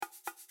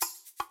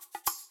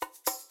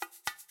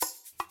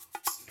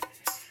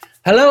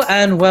Hello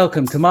and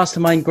welcome to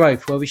Mastermind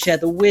Growth, where we share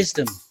the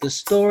wisdom, the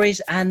stories,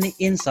 and the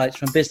insights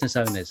from business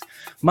owners.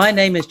 My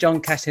name is John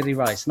Cassidy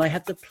Rice, and I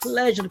have the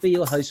pleasure to be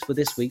your host for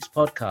this week's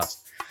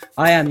podcast.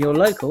 I am your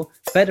local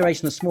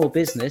Federation of Small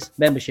Business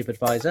membership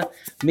advisor,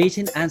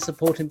 meeting and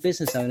supporting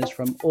business owners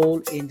from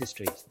all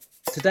industries.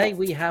 Today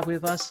we have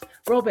with us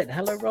Robert.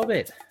 Hello,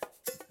 Robert.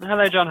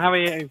 Hello, John. How are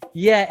you?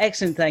 Yeah,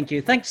 excellent. Thank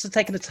you. Thanks for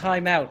taking the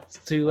time out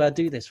to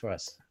do this for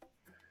us.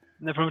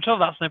 No problem at all.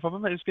 That's no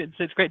problem. It's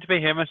great to be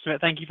here. Most of it.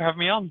 Thank you for having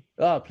me on.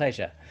 Oh,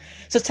 pleasure.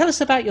 So tell us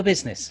about your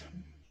business.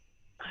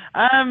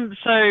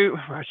 So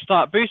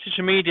Boost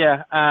Social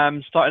Media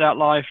started out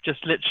life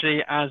just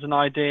literally as an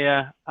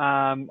idea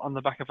on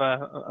the back of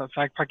a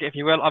fag packet, if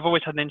you will. I've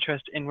always had an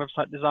interest in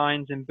website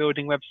designs, in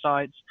building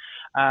websites.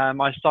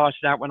 I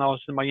started out when I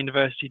was in my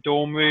university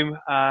dorm room,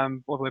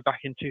 all the way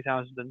back in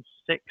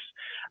 2006,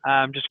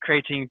 just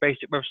creating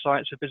basic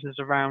websites for business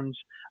around,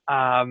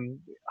 I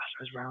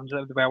suppose around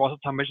where I was at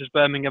the time, which is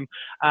Birmingham.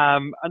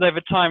 And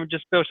over time,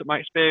 just built up my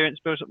experience,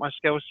 built up my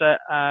skill set.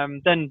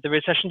 Then the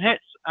recession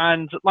hits,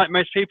 and like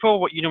most people,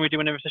 what you normally do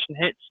when a recession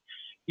hits,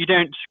 you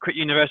don't quit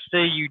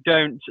university, you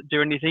don't do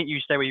anything,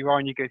 you stay where you are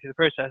and you go through the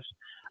process.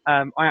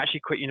 I actually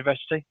quit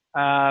university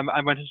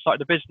and went and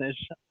started a business.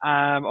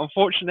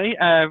 Unfortunately,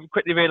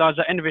 quickly realised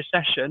that in a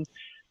recession,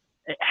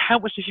 it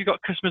helps if you've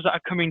got customers that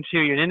are coming to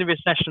you. And in a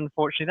recession,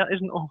 unfortunately, that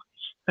isn't always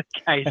the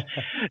case.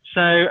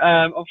 So,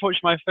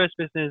 unfortunately, my first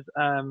business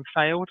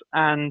failed,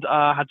 and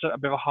I had a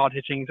bit of a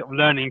hard-hitting sort of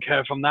learning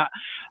curve from that.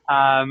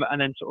 And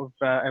then, sort of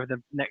over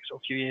the next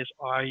few years,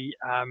 I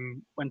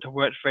went to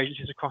work for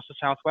agencies across the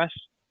southwest.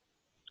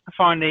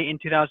 Finally, in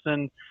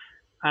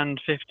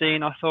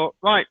 2015, I thought,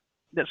 right,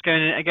 let's go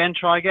in again,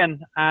 try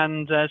again.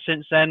 And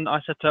since then, I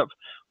set up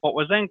what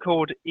was then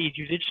called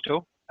Edu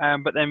Digital,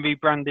 but then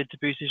rebranded to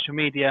Boost Social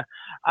Media,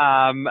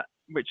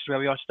 which is where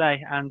we are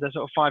today. And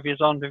sort of 5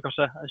 years on, we've got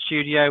a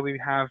studio. We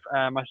have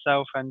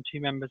myself and two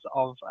members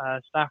of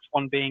staff,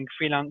 one being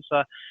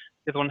freelancer,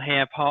 the other one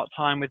here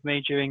part-time with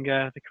me during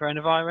the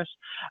coronavirus.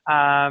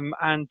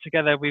 And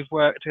together we've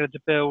worked together to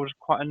build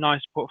quite a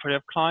nice portfolio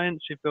of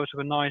clients. We've built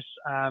up a nice,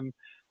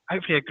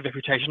 hopefully a good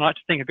reputation. I like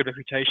to think a good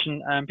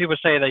reputation. People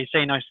say they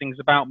say nice things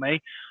about me.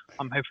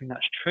 I'm hoping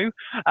that's true.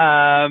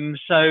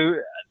 So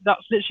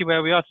that's literally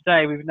where we are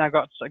today. We've now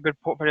got a good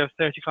portfolio of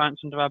 30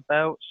 clients under our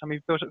belts, and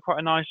we've built up quite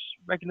a nice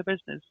regular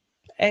business.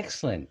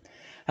 Excellent.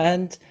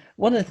 And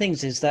one of the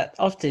things is that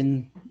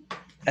often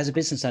as a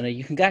business owner,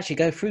 you can actually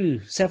go through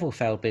several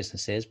failed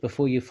businesses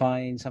before you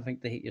find something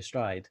to hit your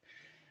stride.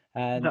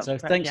 And That's so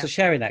correct, thanks yeah. for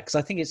sharing that, because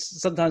I think it's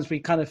sometimes we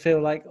kind of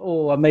feel like,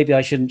 oh, maybe I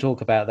shouldn't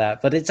talk about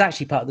that, but it's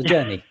actually part of the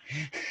journey.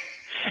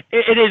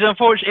 It is,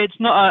 unfortunately, it's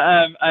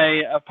not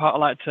a part I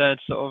like to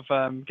sort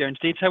of go into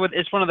detail with.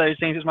 It's one of those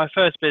things. It's my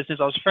first business.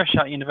 I was fresh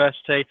out of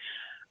university.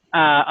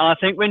 And I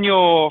think when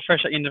you're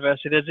fresh out of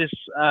university, there's this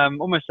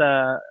almost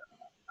a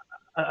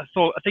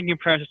thinking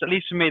process, at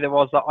least for me, there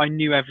was that I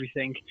knew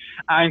everything,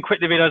 and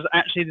quickly realised that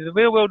actually the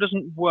real world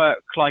doesn't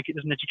work like it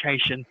does in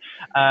education.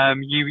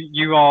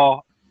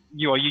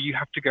 You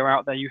have to go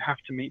out there, you have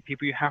to meet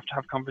people, you have to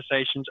have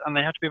conversations, and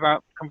they have to be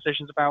about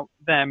conversations about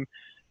them,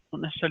 not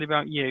necessarily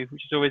about you,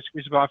 which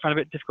is what I find a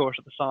bit difficult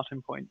at the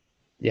starting point.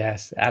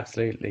 Yes,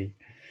 absolutely.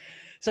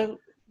 So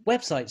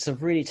websites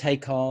have really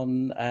taken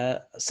on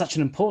such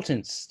an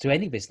importance to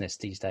any business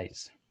these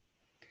days.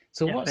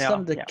 So Yes, what's they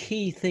some are. of the Yeah.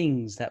 key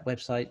things that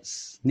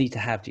websites need to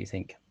have, do you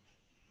think?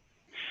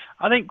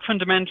 I think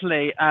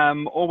fundamentally,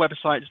 all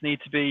websites need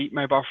to be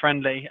mobile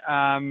friendly,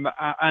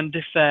 and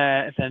if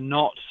they're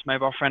not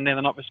mobile friendly,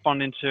 they're not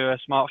responding to a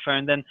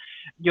smartphone, then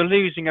you're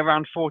losing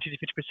around 40 to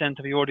 50%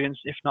 of the audience,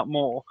 if not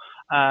more.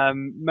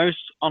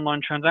 Most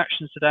online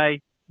transactions today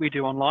we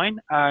do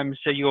online.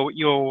 So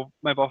your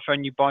mobile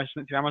phone, you buy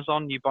something through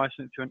Amazon, you buy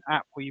something through an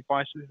app, or you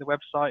buy something through the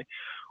website.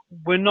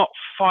 We're not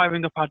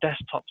firing up our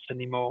desktops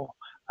anymore.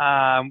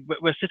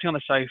 We're sitting on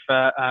the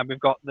sofa. We've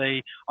got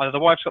either the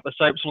wife's got the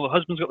soaps or the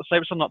husband's got the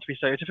soaps on, not to be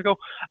stereotypical.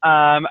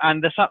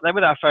 And they're sat there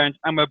with our phones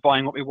and we're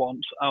buying what we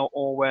want,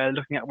 or we're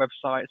looking at a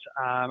website.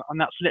 And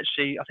that's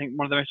literally, I think,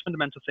 one of the most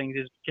fundamental things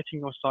is getting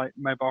your site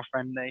mobile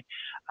friendly.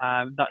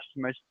 That's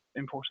the most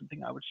important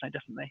thing, I would say,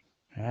 definitely.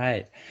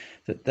 Right.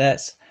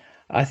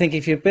 I think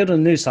if you build a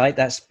new site,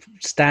 that's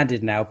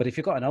standard now. But if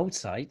you've got an old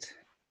site,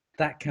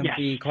 that can Yes.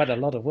 be quite a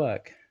lot of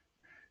work.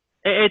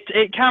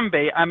 It can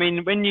be. I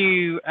mean, when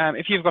you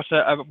if you've got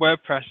a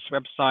WordPress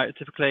website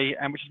typically,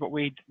 which is what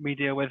we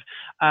deal with,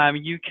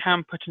 you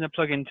can put in a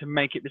plugin to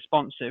make it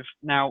responsive.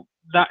 Now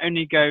that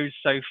only goes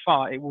so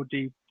far. It will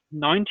do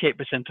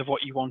 98% of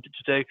what you want it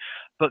to do,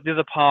 but the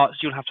other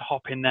parts you'll have to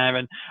hop in there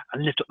and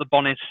lift up the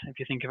bonnet. If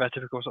you think of a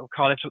typical sort of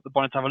car, lift up the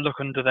bonnet, have a look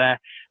under there,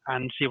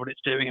 and see what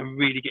it's doing, and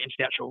really get into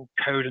the actual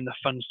code and the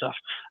fun stuff,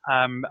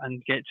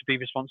 and get it to be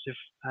responsive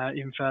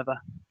even further.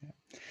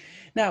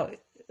 Now,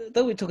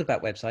 though we're talking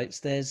about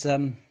websites, there's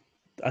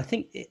I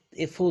think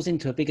it falls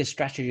into a bigger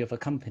strategy of a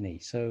company.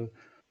 So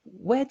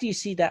where do you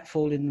see that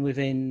falling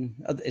within?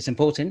 It's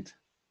important.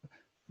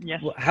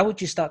 Yes. How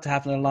would you start to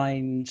have an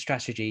aligned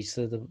strategy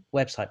so the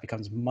website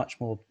becomes much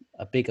more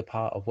a bigger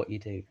part of what you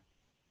do?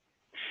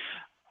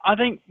 I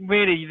think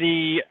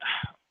really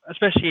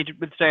especially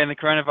with today in the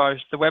coronavirus,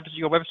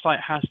 your website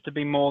has to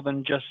be more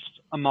than just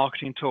a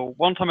marketing tool.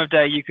 One time of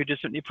day, you could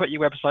just simply put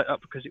your website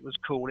up because it was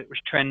cool, it was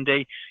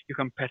trendy, your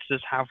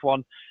competitors have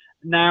one.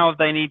 Now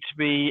they need to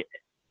be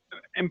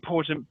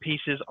important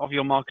pieces of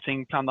your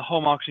marketing plan, the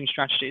whole marketing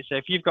strategy. So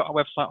if you've got a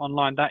website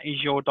online, that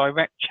is your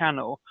direct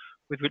channel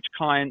with which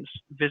clients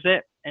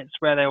visit. It's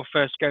where they'll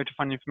first go to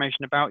find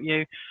information about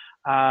you.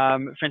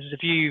 For instance,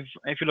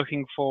 if you're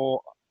looking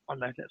for, I don't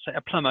know, let's say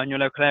a plumber in your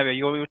local area,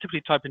 you'll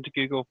typically type into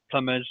Google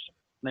plumbers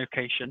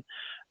location,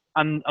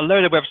 and a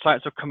load of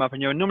websites will come up,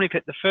 and you'll normally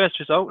click the first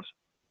result,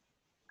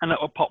 and it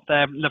will pop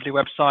their lovely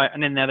website,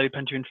 and in there there'll be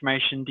plenty of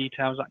information,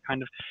 details, that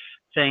kind of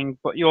thing.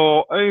 But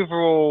your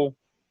overall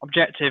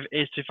objective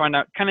is to find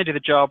out, can I do the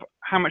job?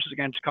 How much is it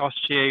going to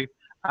cost you?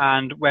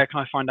 And where can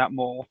I find out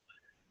more?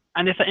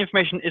 And if that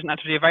information isn't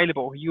actually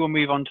available, you will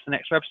move on to the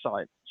next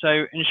website.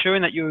 So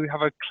ensuring that you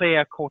have a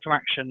clear call to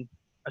action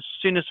as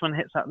soon as someone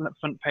hits that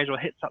front page or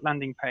hits that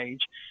landing page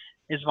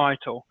is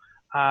vital.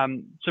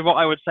 So what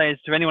I would say is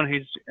to anyone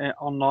who's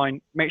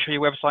online, make sure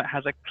your website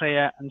has a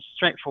clear and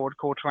straightforward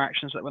call to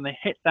action so that when they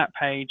hit that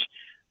page,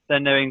 they're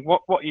knowing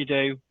what you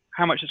do,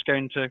 how much it's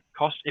going to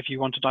cost if you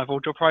want to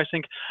divulge your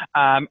pricing,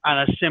 and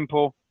a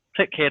simple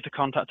click here to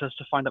contact us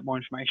to find out more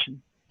information.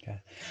 Yeah.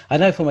 I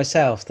know for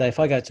myself that if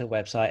I go to a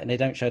website and they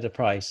don't show the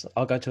price,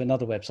 I'll go to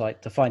another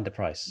website to find the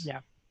price. Yeah,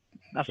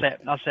 that's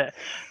it.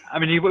 I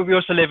mean, we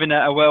also live in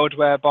a world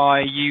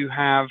whereby you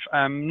have,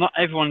 not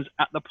everyone's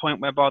at the point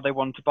whereby they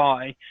want to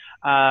buy.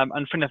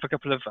 And funny enough, a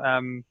couple of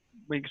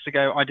weeks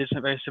ago, I did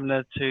something very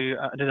similar to,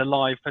 I did a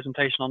live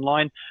presentation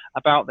online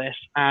about this.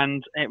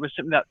 And it was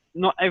something that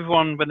not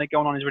everyone, when they go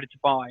online, is ready to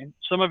buy.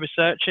 Some are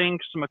researching,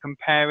 some are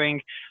comparing.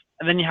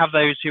 And then you have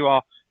those who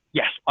are,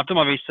 yes, I've done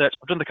my research,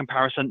 I've done the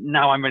comparison,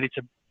 now I'm ready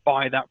to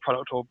buy that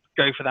product or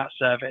go for that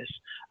service.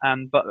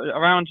 But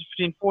around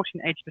between 40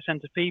 and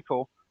 80% of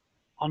people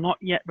are not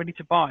yet ready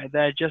to buy.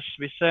 They're just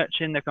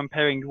researching, they're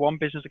comparing one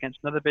business against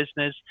another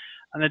business,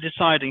 and they're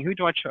deciding, who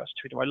do I trust?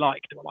 Who do I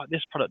like? Do I like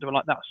this product? Do I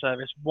like that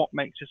service? What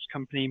makes this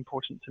company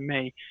important to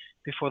me?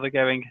 Before they're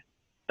going,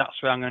 that's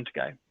where I'm going to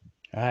go.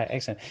 All right,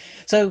 excellent.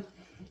 So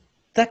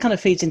that kind of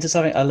feeds into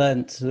something I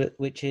learned,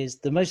 which is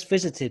the most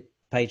visited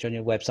page on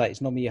your website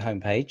is normally your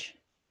homepage.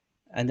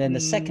 And then the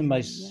second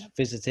most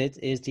visited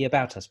is the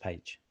About Us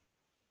page.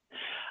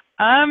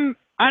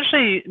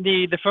 Actually,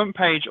 the front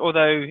page,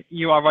 although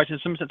you are right in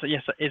some sense that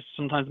yes, it is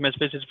sometimes the most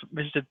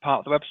visited part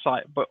of the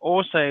website, but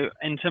also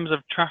in terms of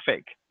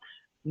traffic,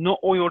 not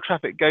all your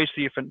traffic goes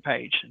to your front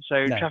page.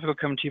 So traffic will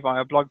come to you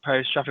via a blog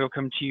post, traffic will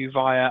come to you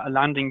via a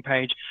landing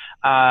page.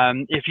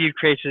 If you've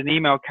created an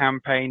email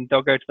campaign,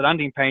 they'll go to the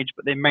landing page,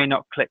 but they may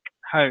not click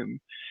home.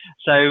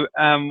 So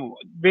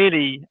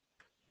really,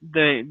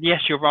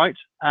 yes, you're right.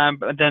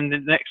 But then the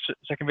next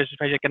second visitor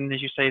page, again,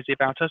 as you say, is the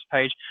About Us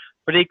page.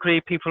 But equally,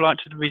 people like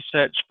to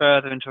research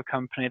further into a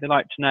company. They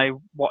like to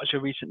know what is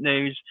your recent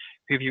news,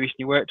 who have you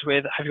recently worked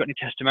with, have you got any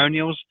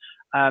testimonials,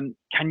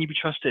 can you be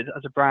trusted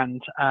as a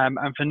brand?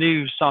 And for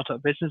new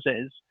startup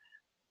businesses,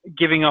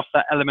 giving off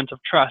that element of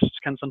trust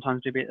can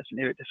sometimes be a bit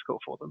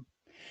difficult for them.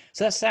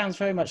 So that sounds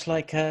very much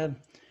like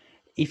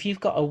if you've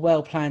got a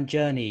well-planned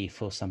journey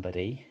for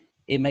somebody,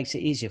 it makes it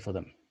easier for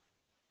them.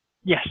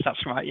 Yes,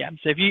 that's right. Yeah.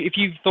 So if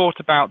you've thought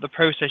about the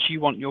process you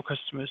want your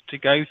customers to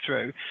go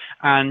through,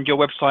 and your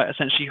website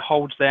essentially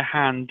holds their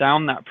hand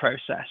down that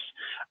process,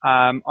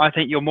 I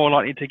think you're more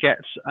likely to get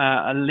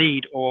a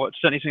lead, or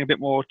certainly something a bit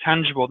more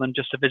tangible than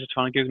just a visitor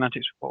on a Google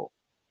Analytics report.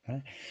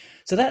 Right.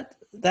 So that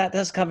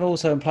does kind of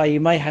also imply you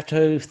may have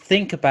to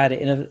think about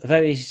it in a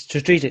very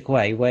strategic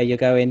way, where you're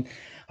going,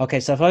 okay,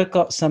 so if I've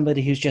got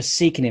somebody who's just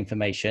seeking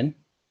information,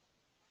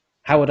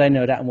 how would I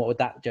know that, and what would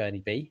that journey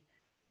be?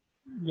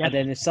 Yes. And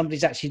then if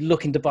somebody's actually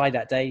looking to buy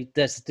that day,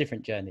 that's a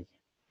different journey.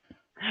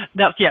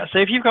 So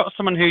if you've got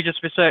someone who's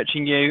just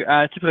researching you,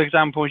 typical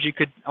examples, you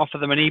could offer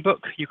them an ebook,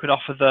 you could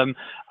offer them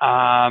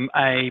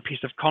a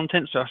piece of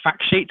content, so a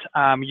fact sheet,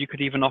 you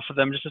could even offer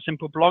them just a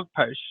simple blog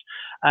post.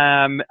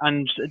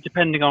 And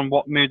depending on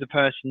what mood the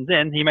person's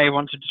in, he may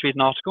want to just read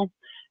an article.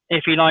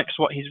 If he likes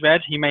what he's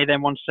read, he may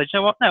then want to say, you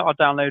know what, no, I'll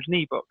download an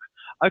ebook.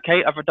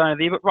 Okay, I've downloaded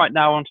the ebook, right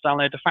now I want to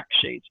download a fact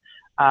sheet.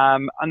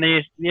 And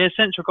the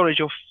essential goal is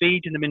you're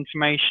feeding them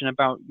information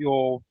about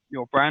your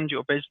brand,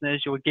 your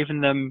business, you're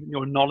giving them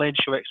your knowledge,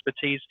 your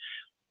expertise,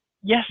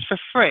 yes, for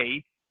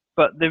free,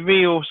 but the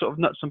real sort of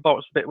nuts and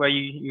bolts bit where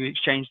you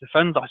exchange the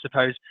funds, I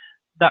suppose,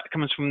 that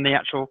comes from the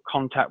actual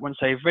contact. Once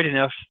they've read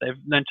enough, they've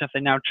learned enough, they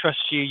now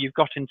trust you, you've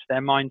got into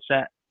their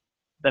mindset,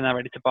 then they're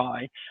ready to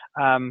buy.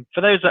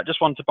 For those that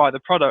just want to buy the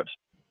product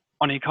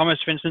on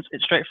e-commerce, for instance,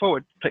 it's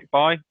straightforward. Click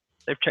buy,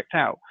 they've checked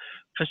out.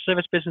 For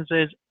service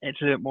businesses, it's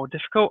a little more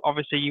difficult.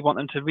 Obviously, you want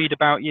them to read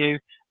about you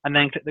and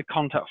then click the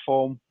contact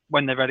form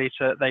when they're ready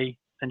to, they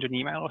send you an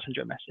email or send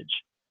you a message.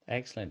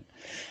 Excellent.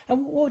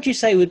 And what would you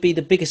say would be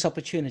the biggest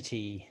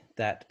opportunity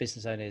that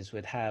business owners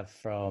would have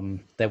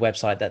from their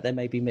website that they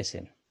may be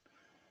missing?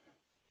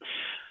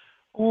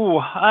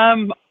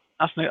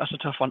 That's a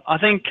tough one. I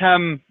think,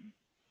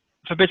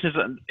 for business,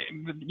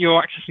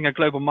 you're accessing a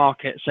global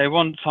market. So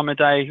one time a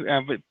day,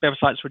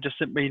 websites would just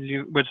simply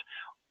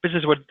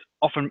businesses would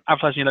often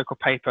advertise in your local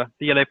paper,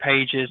 the Yellow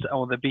Pages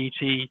or the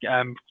BT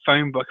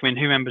phone book. I mean,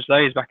 who remembers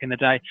those back in the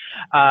day?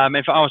 In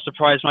fact, I was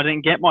surprised when I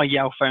didn't get my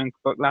Yale phone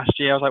book last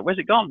year. I was like, where's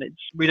it gone?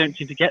 We don't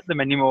seem to get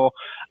them anymore.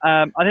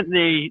 I think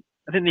the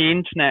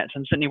internet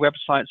and certainly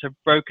websites have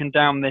broken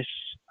down this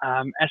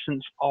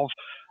essence of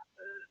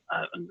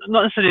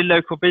not necessarily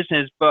local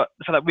business, but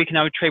the fact that we can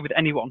now trade with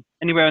anyone,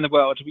 anywhere in the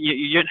world.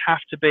 You don't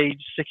have to be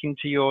sticking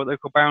to your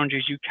local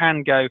boundaries. You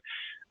can go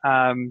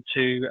to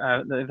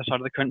the other side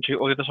of the country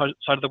or the other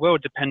side of the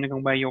world, depending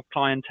on where your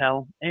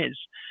clientele is.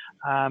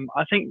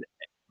 I think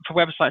for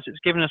websites, it's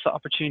given us the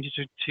opportunity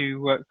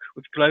to work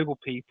with global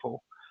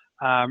people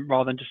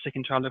rather than just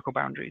sticking to our local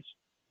boundaries.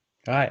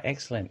 All right,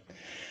 excellent.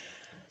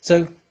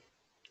 So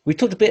we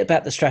talked a bit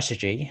about the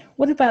strategy.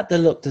 What about the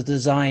look, the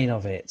design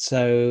of it?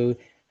 So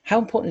how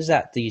important is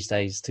that these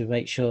days to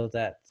make sure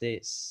that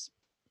it's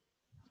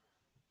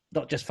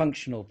not just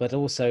functional, but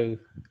also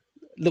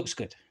looks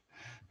good?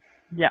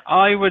 Yeah,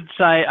 I would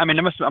say, I mean,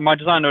 my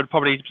designer would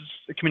probably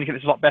communicate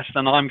this a lot better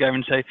than I'm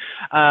going to.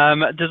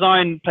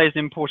 Design plays an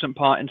important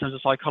part in terms of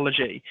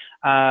psychology.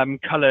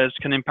 Colors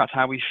can impact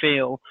how we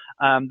feel.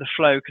 The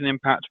flow can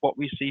impact what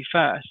we see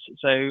first.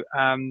 So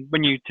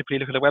when you typically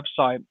look at a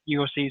website, you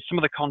will see some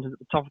of the content at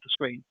the top of the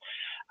screen.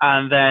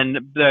 And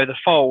then below the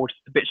fold,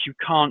 the bits you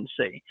can't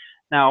see.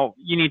 Now,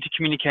 you need to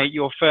communicate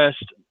your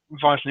first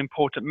vital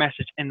important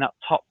message in that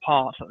top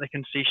part so that they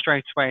can see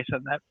straight away, so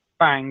that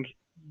bang,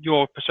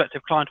 your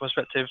prospective client or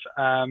prospective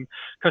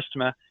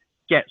customer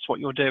gets what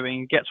you're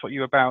doing, gets what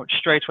you're about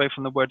straight away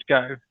from the word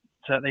go,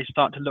 so that they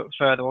start to look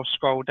further or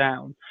scroll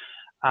down.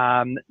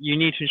 You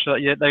need to ensure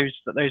that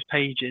those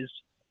pages,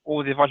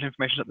 all the vital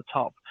information is at the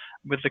top.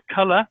 With the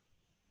color,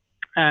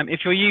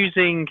 if you're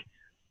using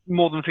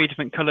more than 3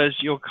 different colors,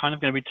 you're kind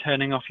of going to be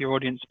turning off your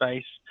audience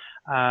base.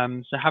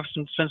 So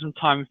spend some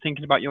time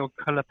thinking about your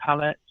color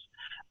palette.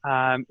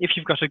 If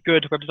you've got a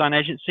good web design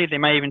agency, they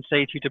may even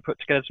say to you to put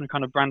together some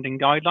kind of branding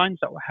guidelines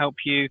that will help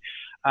you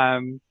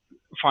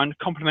find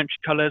complementary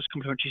colors,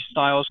 complementary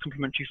styles,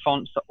 complementary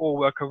fonts that all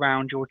work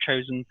around your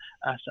chosen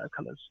set of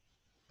colors.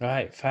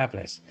 Right,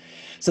 fabulous.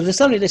 So there's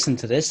somebody listening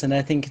to this and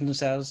they're thinking to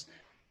themselves,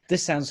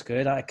 this sounds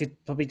good. I could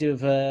probably do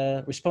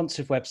a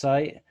responsive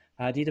website.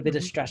 I need a bit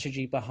of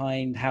strategy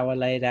behind how I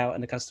lay it out in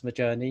the customer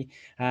journey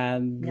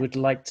and would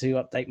like to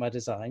update my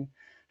design.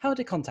 How would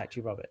they contact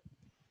you, Robert?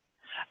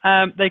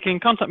 They can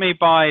contact me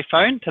by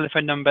phone.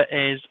 Telephone number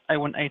is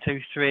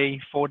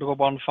 01803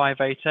 411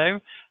 580.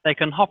 They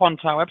can hop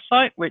onto our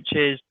website, which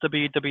is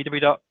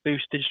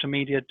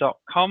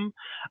www.boostdigitalmedia.com,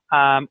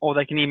 or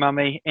they can email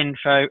me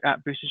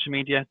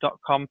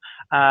info@boostdigitalmedia.com.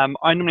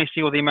 I normally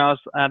see all the emails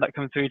that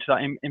come through to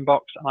that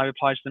inbox, and I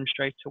reply to them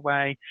straight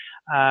away.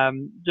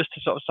 Just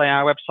to sort of say,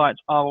 our websites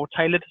are all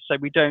tailored, so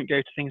we don't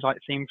go to things like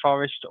Theme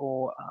Forest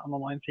or an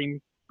online theme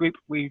group.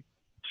 We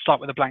start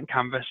with a blank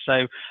canvas,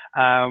 so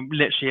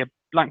literally a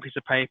blank piece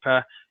of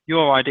paper.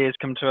 Your ideas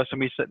come to us and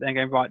we sit there and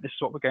go, right, this is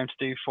what we're going to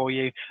do for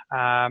you.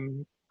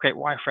 Create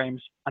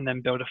wireframes and then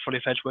build a fully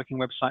fledged working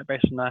website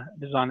based on the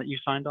design that you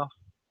signed off.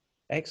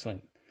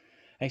 Excellent.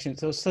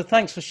 So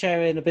thanks for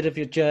sharing a bit of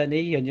your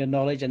journey and your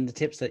knowledge and the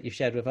tips that you've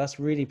shared with us.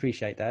 Really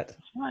appreciate that.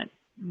 That's right.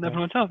 No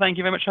problem at all. Thank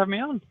you very much for having me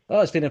on.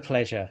 Oh, it's been a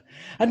pleasure.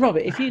 And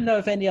Robert, if you know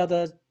of any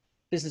other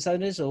business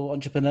owners or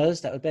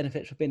entrepreneurs that would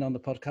benefit from being on the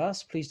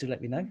podcast, please do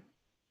let me know.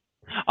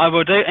 I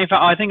will do. In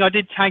fact, I think I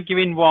did tag you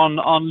in one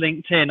on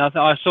LinkedIn.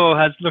 I saw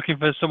her looking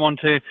for someone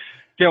to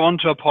go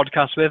onto a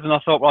podcast with, and I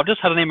thought, well, I've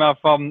just had an email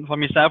from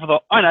yourself. I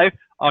thought, I know,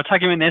 I'll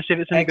tag him in this if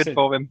it's any good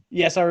for him.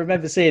 Yes, I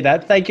remember seeing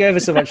that. Thank you ever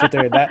so much for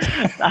doing that.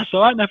 That's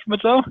all right, no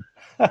problem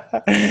at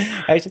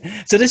all.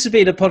 So this has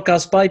been a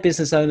podcast by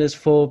business owners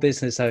for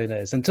business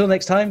owners. Until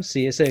next time,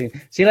 see you soon.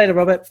 See you later,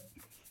 Robert.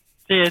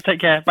 See you.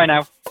 Take care. Bye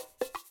now.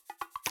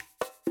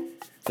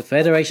 The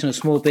Federation of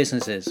Small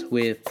Businesses,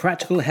 with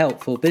practical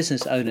help for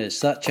business owners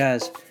such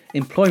as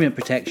employment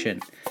protection,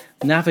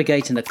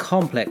 navigating the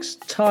complex,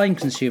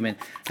 time-consuming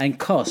and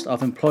cost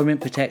of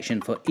employment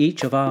protection for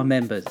each of our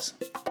members.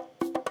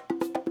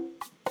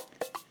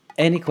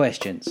 Any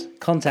questions?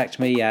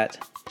 Contact me at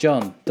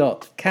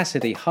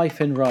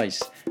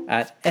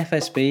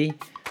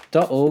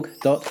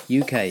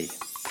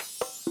john.cassidy-rice@fsb.org.uk.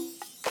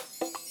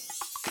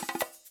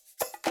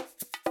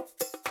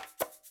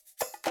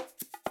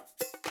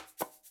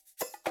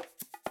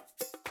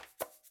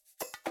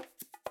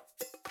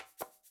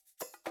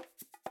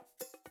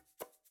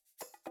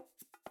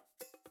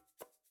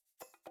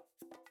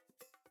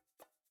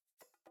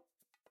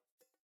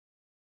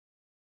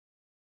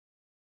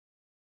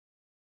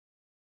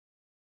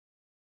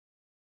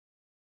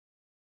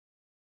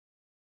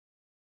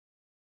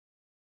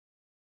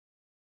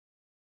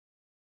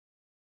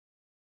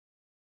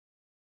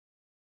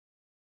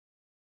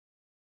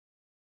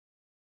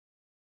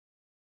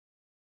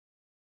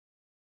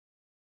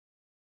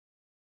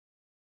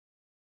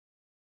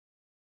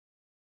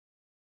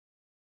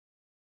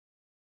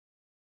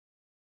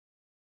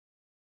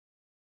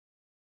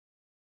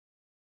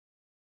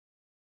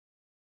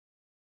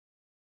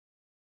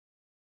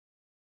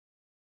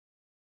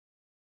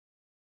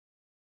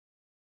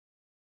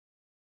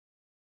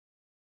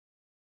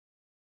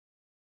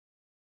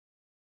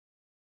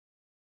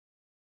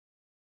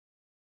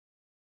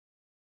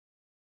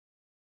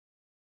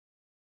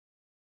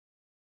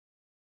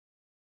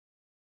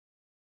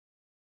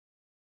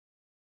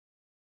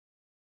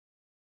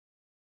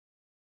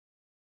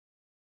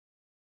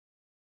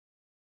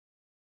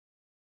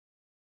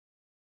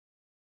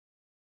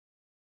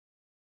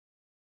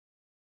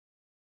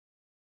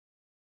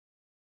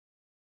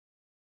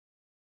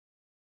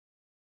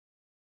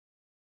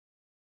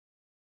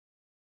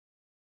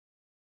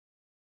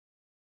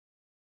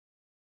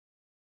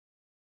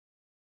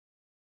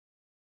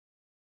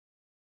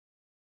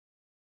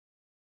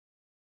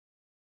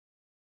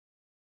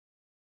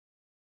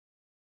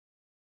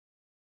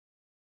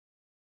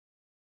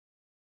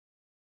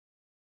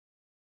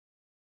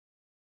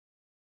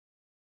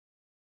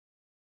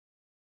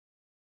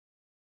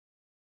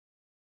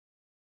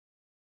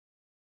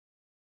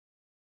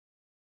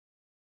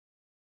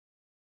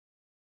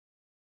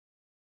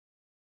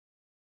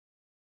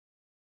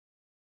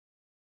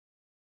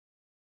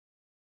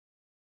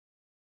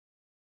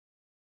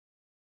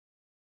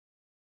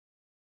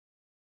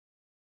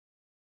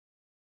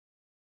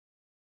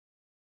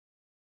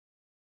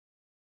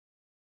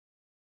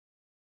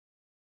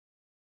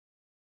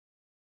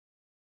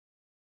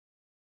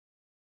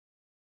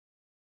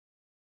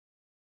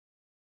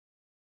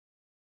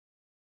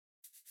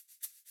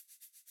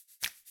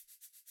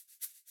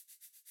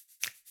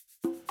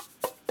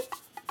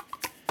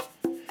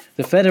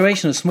 The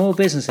Federation of Small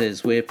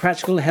Businesses, with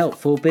practical help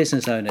for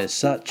business owners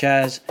such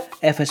as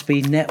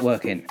FSB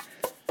Networking.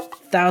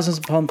 Thousands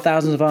upon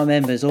thousands of our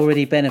members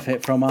already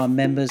benefit from our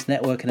members'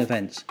 networking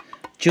events.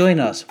 Join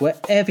us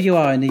wherever you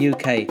are in the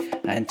UK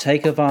and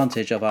take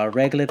advantage of our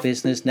regular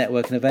business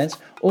networking events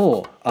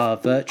or our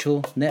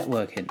virtual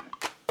networking.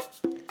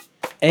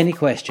 Any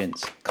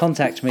questions?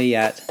 Contact me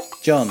at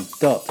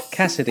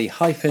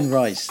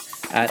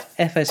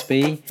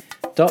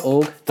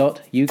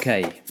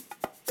john.cassidy-rice@fsb.org.uk.